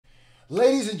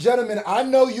Ladies and gentlemen, I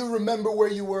know you remember where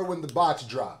you were when the box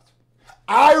dropped.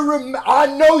 I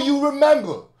know you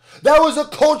remember. That was a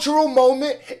cultural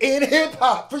moment in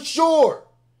hip-hop, for sure.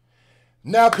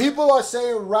 Now, people are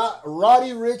saying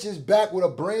Roddy Ricch is back with a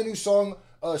brand new song,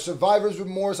 Survivor's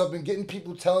Remorse. I've been getting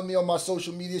people telling me on my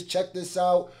social medias, check this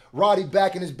out. Roddy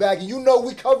back in his bag. And you know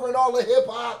we covering all the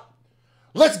hip-hop.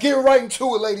 Let's get right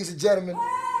into it, ladies and gentlemen.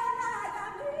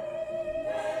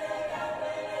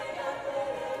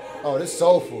 Oh, this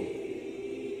soulful.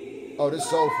 Oh, this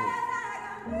soulful.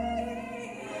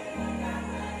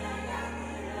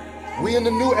 We in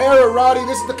the new era, Roddy.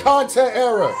 This is the content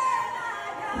era.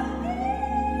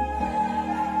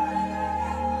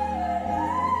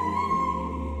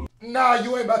 Nah,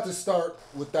 you ain't about to start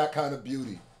with that kind of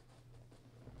beauty.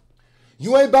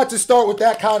 You ain't about to start with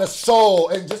that kind of soul.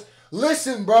 And just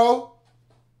listen, bro.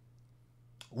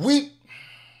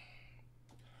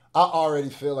 I already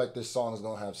feel like this song is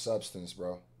going to have substance,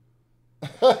 bro.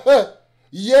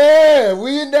 Yeah,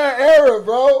 we in that era,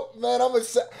 bro. Man, I'm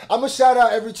gonna shout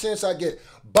out every chance I get.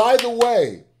 By the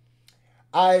way,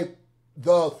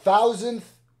 the 1000th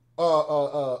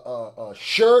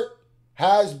shirt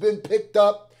has been picked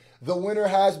up. The winner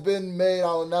has been made.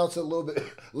 I'll announce it a little bit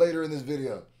later in this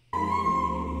video.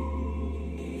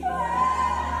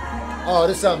 Oh,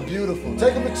 this sounds beautiful.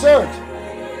 Take him to church.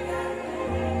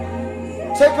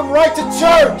 Take him right to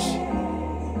church.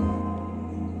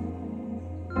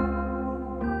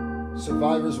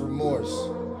 Survivor's Remorse.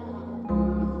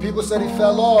 People said he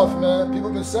fell off, man.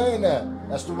 People been saying that.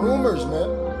 That's the rumors, man.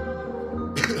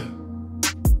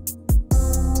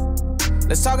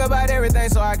 Let's talk about everything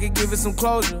so I can give it some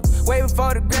closure. Way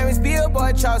before the Grammys,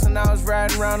 Billboard charts, and I was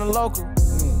riding around the local.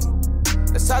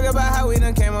 Let's talk about how we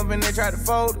done came up and they tried to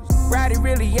fold us. Roddy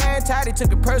really anti, they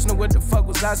took it personal. What the fuck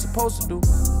was I supposed to do?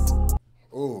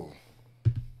 Ooh.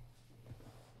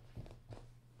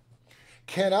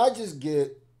 Can I just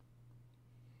get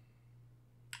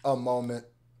a moment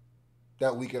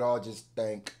that we could all just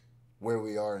thank where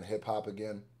we are in hip-hop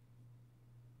again?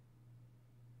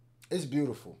 It's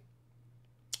beautiful.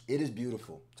 It is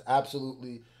beautiful. It's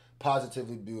absolutely,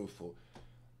 positively beautiful.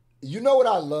 You know what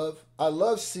I love? I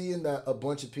love seeing that a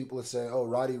bunch of people are saying, oh,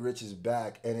 Roddy Ricch is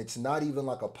back, and it's not even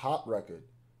like a pop record.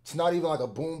 It's not even like a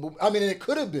boom, boom. I mean, it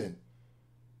could have been.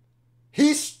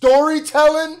 He's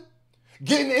storytelling,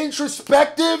 getting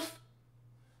introspective.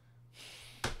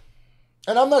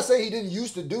 And I'm not saying he didn't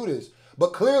used to do this,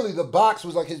 but clearly the box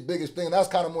was like his biggest thing. And that's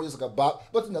kind of more just like a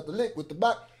bop, but it's not the lick with the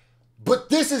box. But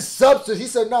this is substance. He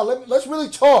said, no, let's really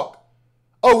talk.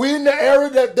 Are we in the era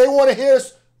that they want to hear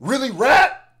us really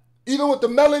rap? Even with the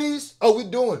melodies? Oh, we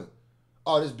doing it.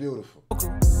 Oh, this is beautiful.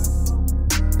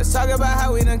 Let's talk about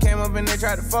how we done came up and they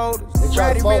tried to fold us.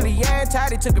 Roddy really anti,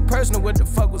 they took it personal. What the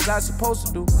fuck was I supposed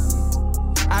to do?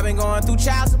 I've been going through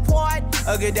child support.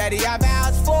 A good daddy, I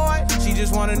vouch for it. She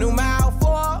just want a new mouth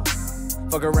for.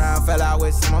 Fuck around, fell out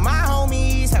with some of my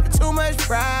homies, having too much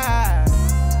pride.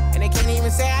 And they can't even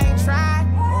say I ain't tried.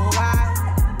 Oh,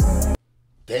 why?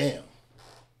 Damn.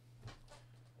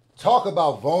 Talk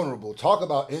about vulnerable. Talk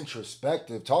about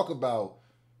introspective. Talk about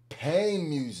pain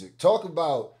music. Talk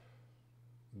about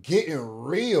getting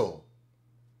real.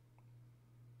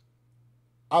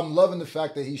 I'm loving the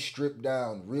fact that he stripped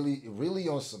down really, really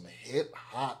on some hip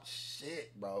hop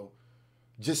shit, bro.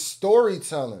 Just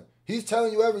storytelling. He's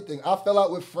telling you everything. I fell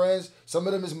out with friends. Some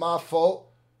of them is my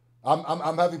fault.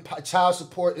 I'm having child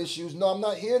support issues. No, I'm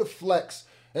not here to flex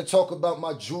and talk about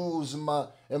my jewels and my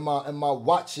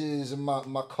watches and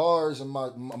my cars and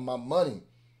my money.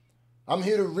 I'm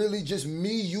here to really just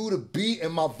me, you, the beat,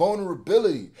 and my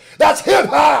vulnerability. That's hip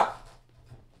hop.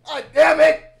 God damn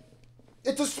it!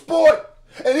 It's a sport.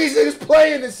 And these niggas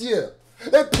playing this year.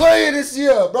 They're playing this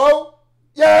year, bro.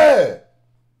 Yeah.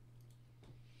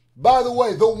 By the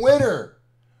way, the winner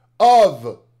of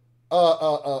the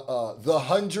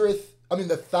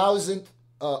 1000th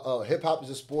Hip Hop is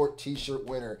a Sport t-shirt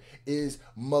winner is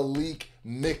Malik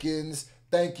Mickens.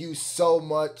 Thank you so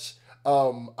much.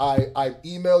 I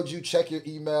emailed you. Check your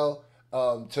email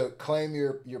to claim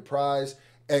your prize.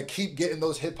 And keep getting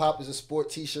those Hip Hop is a Sport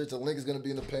t-shirts. The link is going to be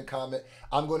in the pinned comment.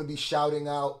 I'm going to be shouting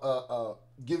out,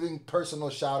 giving personal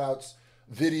shout-outs,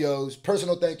 videos,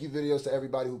 personal thank you videos to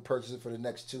everybody who purchased it for the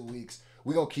next 2 weeks.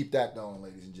 We're going to keep that going,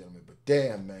 ladies and gentlemen. But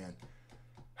damn, man.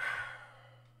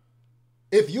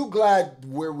 If you glad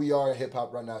where we are in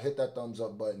hip-hop right now, hit that thumbs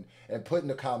up button and put in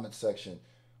the comment section.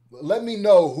 Let me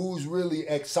know who's really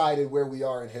excited where we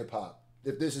are in hip-hop.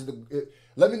 If this is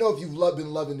let me know if you've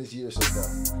been loving this year so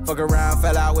far. Fuck around,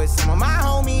 fell out with some of my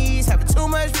homies, having too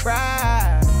much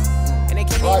pride. And they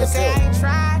can't even say I ain't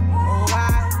tried. Oh,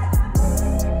 why?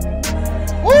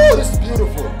 Woo, this is beautiful.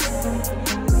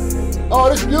 Oh,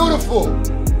 this is beautiful.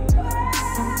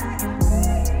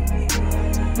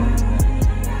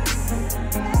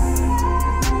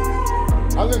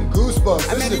 I'm in goosebumps.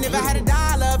 I imagine if I had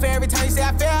 $1 for every time you say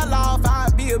I fell off,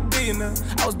 I'd be a billionaire.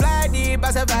 I was blinded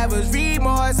by survivors,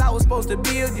 remorse. I was supposed to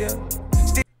build you.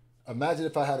 Imagine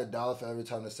if I had $1 for every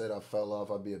time they said I fell off,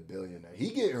 I'd be a billionaire. He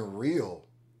getting real.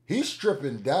 He's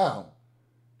stripping down.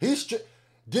 Did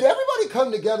everybody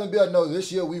come together and be like, no,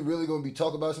 this year we really gonna be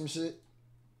talking about some shit?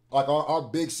 Like our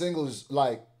big singles,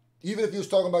 like, even if you was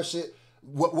talking about shit,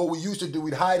 what we used to do,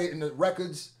 we'd hide it in the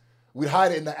records, we'd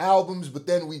hide it in the albums, but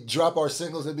then we drop our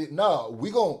singles and be, no,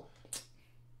 we gon'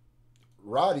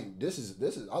 Roddy, this is,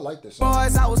 I like this song.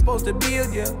 Boys, I was supposed to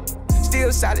build you.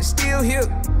 Still solid, still here.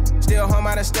 Still home,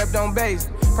 I done stepped on base.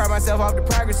 Pride myself off the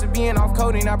progress of being off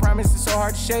coding. I promise it's so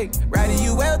hard to shake. Roddy,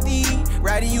 you wealthy.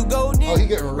 Roddy, you golden. Oh, he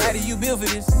getting rich. Roddy, you built for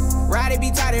this. Roddy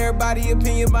be tired of everybody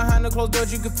opinion behind the closed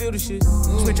doors. You can feel the shit.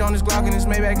 Switch on this Glock and this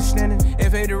Maybach extended.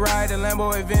 FA to ride, the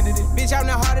Lambo invented it. Bitch, I'm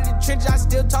the heart of the trench. I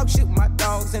still talk shit with my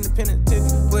dogs. Independent tip.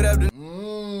 Put up the.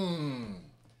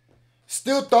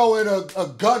 Still throwing a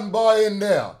gun bar in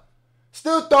there.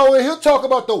 Still throwing. He'll talk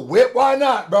about the whip. Why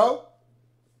not, bro?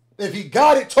 If he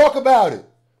got it, talk about it.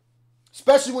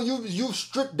 Especially when you've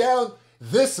stripped down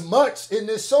this much in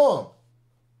this song.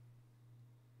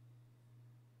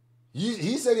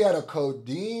 He said he had a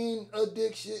codeine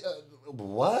addiction.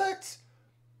 What?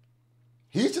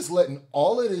 He's just letting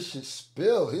all of this shit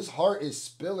spill. His heart is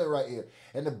spilling right here.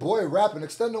 And the boy rapping,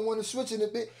 extend the one to switching a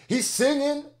bit. He's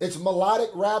singing. It's melodic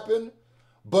rapping.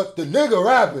 But the nigga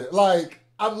rapping, like,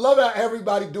 I'm loving how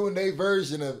everybody doing their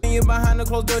version of it. Behind the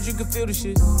closed doors, you can feel the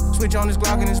shit. Switch on this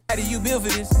Glock and this Roddy, you built for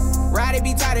this. Roddy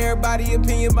be tired of everybody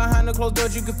opinion behind the closed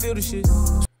doors, you can feel the shit.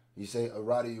 You say,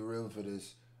 Roddy, you real for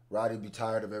this. Roddy be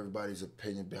tired of everybody's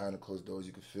opinion behind the closed doors,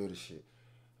 you can feel the shit.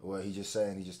 Well, he's just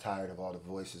saying he's just tired of all the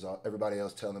voices, everybody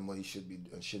else telling him what he should be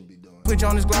and shouldn't be doing. Switch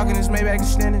on this Glock and this Maybach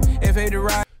extended. FA to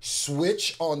ride.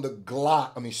 Switch on the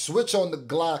Glock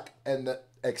and the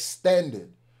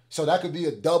extended. So that could be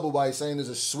a double by saying there's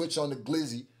a switch on the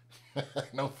glizzy.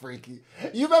 No, freaky.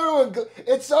 You remember when,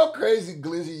 it's so crazy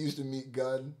Glizzy used to meet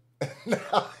Gunn.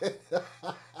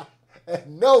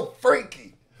 No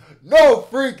freaky.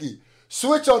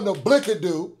 Switch on the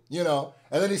blickadoo, you know.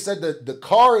 And then he said that the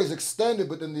car is extended,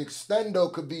 but then the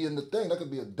extendo could be in the thing. That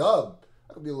could be a dub.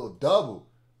 That could be a little double.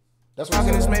 That's what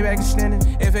this Maybach extended.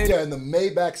 Yeah, and the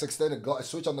Maybach's extended.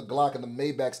 Switch on the Glock and the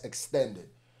Maybach's extended.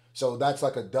 So that's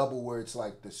like a double where it's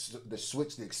like the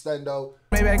switch, the extendo.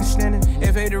 Maybach extended.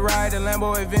 FA to ride, the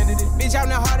Lambo invented it. Bitch, I'm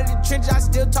the heart of the trench. I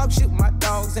still talk shit with my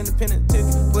dogs. Independent tip.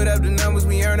 Put up the numbers,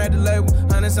 we earn at the label.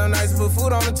 Hundreds on nice, put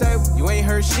food on the table. You ain't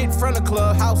heard shit from the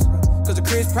clubhouse. Cause the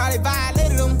Chris probably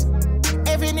violated them.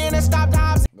 Every nigga stopped the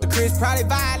house. The Chris probably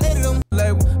violated them.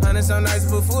 Label. Hundreds on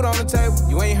nice, put food on the table.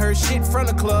 You ain't heard shit from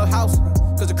the clubhouse.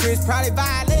 Cause the Chris probably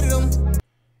violated them.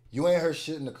 You ain't heard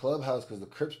shit in the clubhouse because the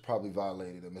Crips probably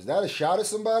violated him. Is that a shot at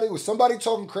somebody? Was somebody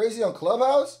talking crazy on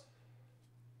Clubhouse?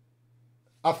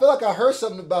 I feel like I heard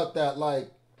something about that.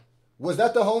 Like, was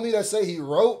that the homie that say he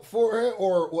wrote for him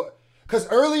or what? Because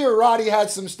earlier Roddy had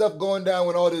some stuff going down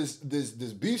when all this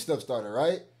beef stuff started,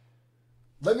 right?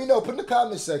 Let me know. Put in the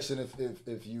comment section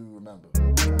if you remember.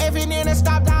 Every nigga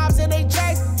stopped the house and they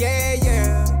chase.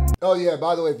 Yeah. Oh yeah.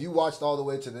 By the way, if you watched all the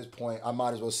way to this point, I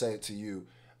might as well say it to you.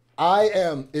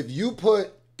 If you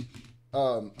put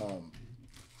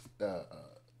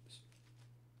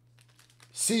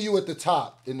see you at the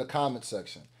top in the comment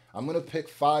section, I'm going to pick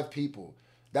 5 people.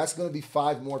 That's going to be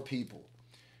 5 more people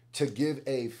to give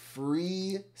a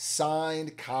free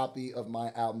signed copy of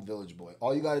my album, Village Boy.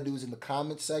 All you got to do is in the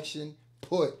comment section,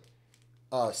 put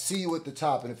see you at the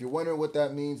top. And if you're wondering what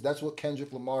that means, that's what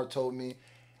Kendrick Lamar told me.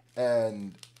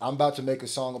 And I'm about to make a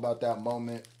song about that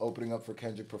moment, opening up for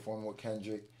Kendrick, performing with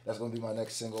Kendrick. That's going to be my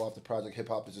next single off the project, Hip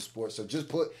Hop is a Sport. So just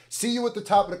put, see you at the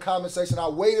top of the comment section. I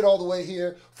waited all the way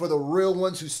here for the real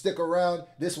ones who stick around.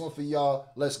 This one for y'all.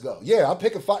 Let's go. Yeah, I'm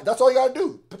picking 5. That's all you got to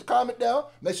do. Put the comment down.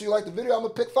 Make sure you like the video. I'm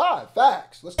going to pick 5.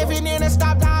 Facts. Let's go. Every nigga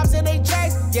stop the house and they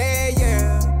chase.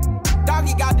 Yeah.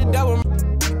 Doggy got the double.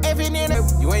 Every nigga,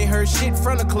 you ain't heard shit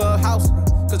from the clubhouse.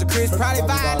 Cause the Chris probably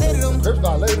violated them. Chris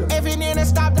violated them. Every nigga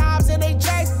stopped the house and they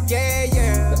chase.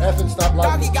 Yeah. The effing stop light.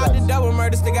 Doggy got the double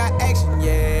murder, still got action.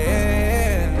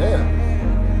 Yeah.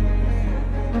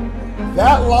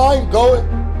 That line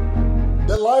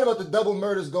about the double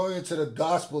murders going into the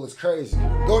gospel is crazy.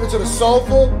 Going into the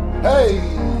soulful, hey.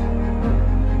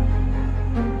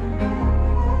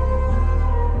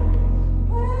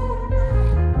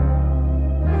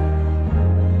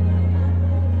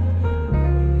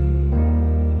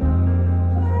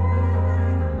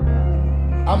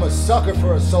 I'm a sucker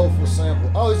for a soulful sample.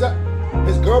 Oh, is that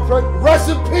his girlfriend? Rest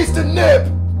in peace to Nip.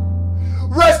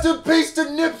 Rest in peace to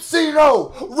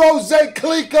Nipsino. Rose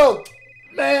Clico.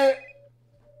 Man.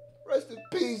 Rest in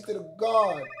peace to the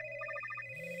God.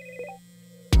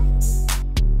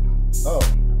 Oh,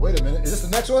 wait a minute. Is this the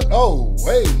next one? Oh,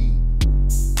 wait.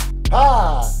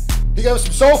 Ah. He gave us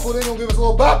some soulful, then he's gonna give us a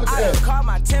little bop at the end. I caught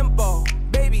my tempo.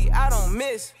 Baby, I don't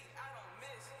miss.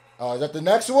 Oh, is that the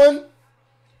next one?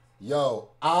 Yo,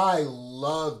 I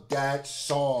love that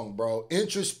song, bro.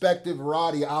 Introspective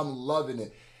Roddy, I'm loving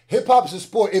it. Hip-hop is a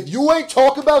sport. If you ain't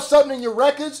talking about something in your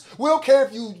records, we don't care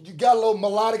if you got a little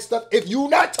melodic stuff. If you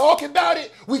not talking about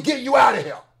it, we get you out of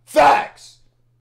here. Facts.